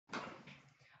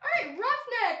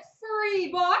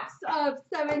Free box of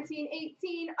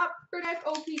 17-18 Upper Deck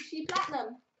OPC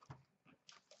Platinum.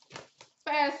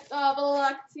 Best of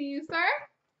luck to you, sir.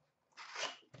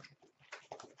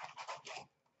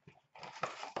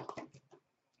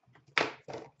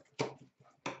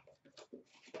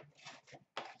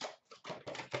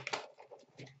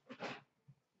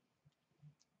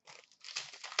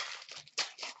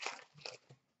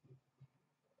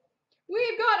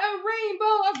 We've got a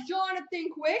rainbow of Jonathan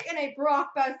Quick and a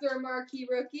Brock Besser marquee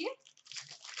rookie.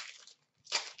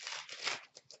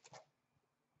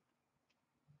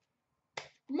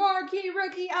 Marquee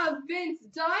rookie of Vince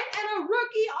Dunn and a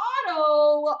rookie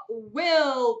auto,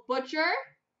 Will Butcher.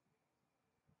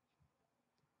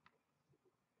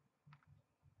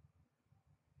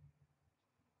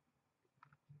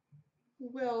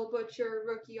 Will Butcher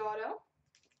rookie auto.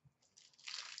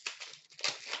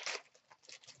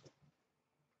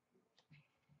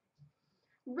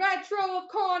 Retro of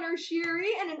Connor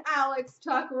Sheary and an Alex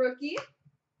Tuck rookie.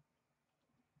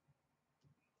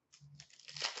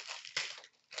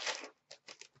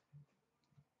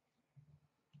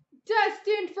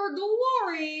 Destined for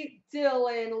Glory,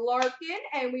 Dylan Larkin.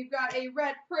 And we've got a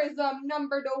red prism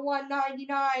number to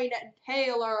 199,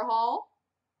 Taylor Hall.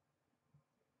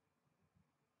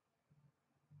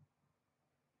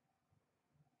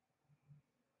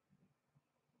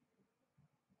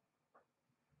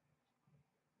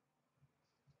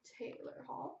 Taylor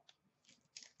Hall.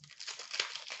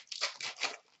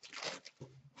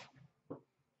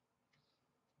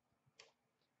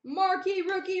 Marquee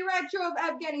rookie retro of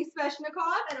Evgeny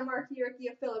Sveshnikov and a marquee rookie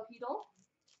of Philip Hedl.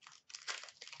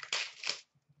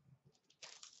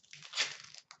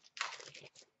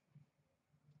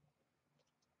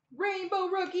 Rainbow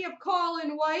rookie of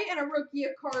Colin White and a rookie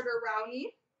of Carter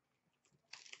Rowney.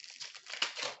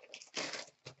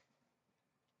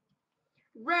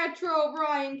 Retro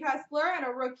Brian Kessler and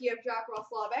a rookie of Jack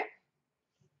Roslovic.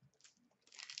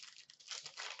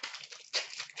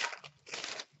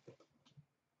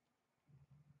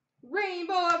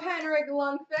 Rainbow of Henrik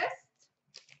Lundqvist.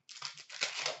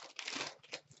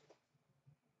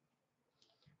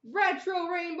 Retro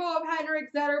rainbow of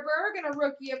Henrik Zetterberg and a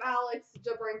rookie of Alex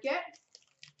DeBrincat.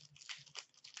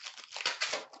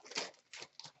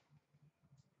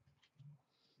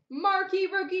 Marquee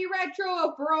rookie retro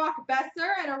of Brock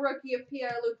Besser and a rookie of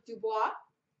Pierre-Luc Dubois.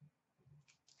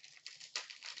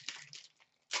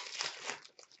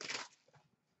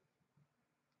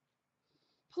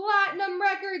 Platinum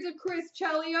records of Chris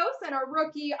Chelios and a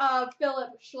rookie of Philip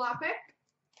Schlappick.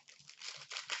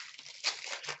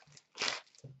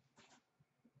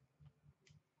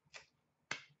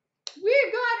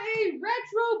 We've got a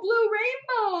retro blue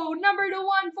rainbow, number to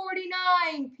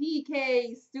 149,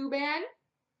 PK Subban.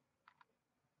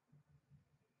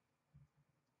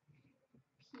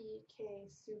 PK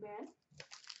Subban.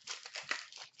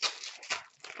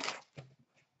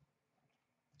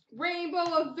 Rainbow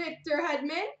of Victor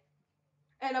Hedman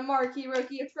and a marquee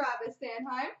rookie of Travis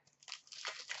Sanheim.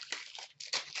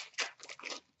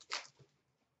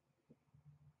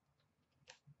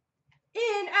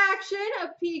 In action of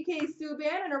PK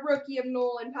Subban and a rookie of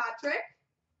Nolan Patrick.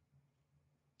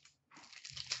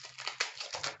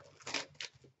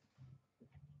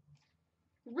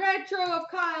 Retro of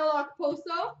Kyle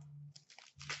Okposo.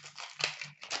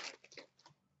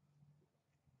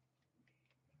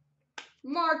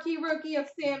 Marquee rookie of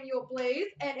Samuel Blaze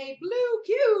and a blue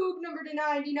cube number to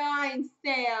 99,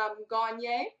 Sam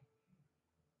Gagner.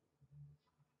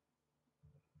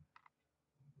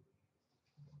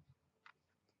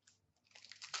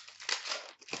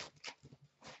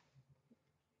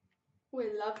 We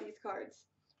love these cards.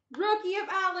 Rookie of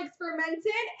Alex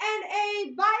Fermenton and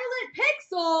a Violet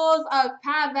Pixels of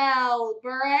Pavel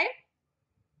Bure.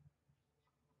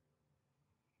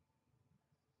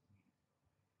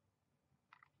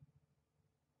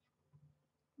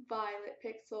 Violet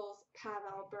Pixels,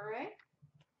 Pavel Bure.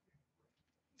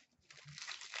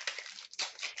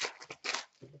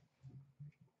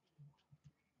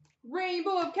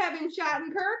 Rainbow of Kevin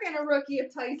Shattenkirk and a rookie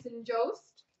of Tyson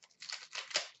Jost.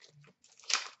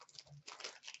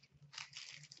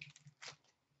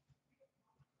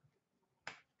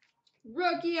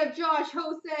 Rookie of Josh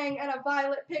Hosang and a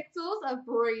Violet Pixels of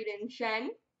Braden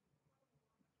Shen.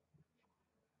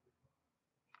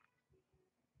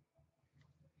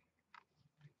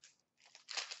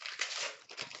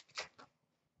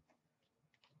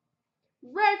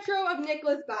 Retro of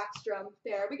Nicholas Backstrom.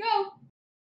 There we go.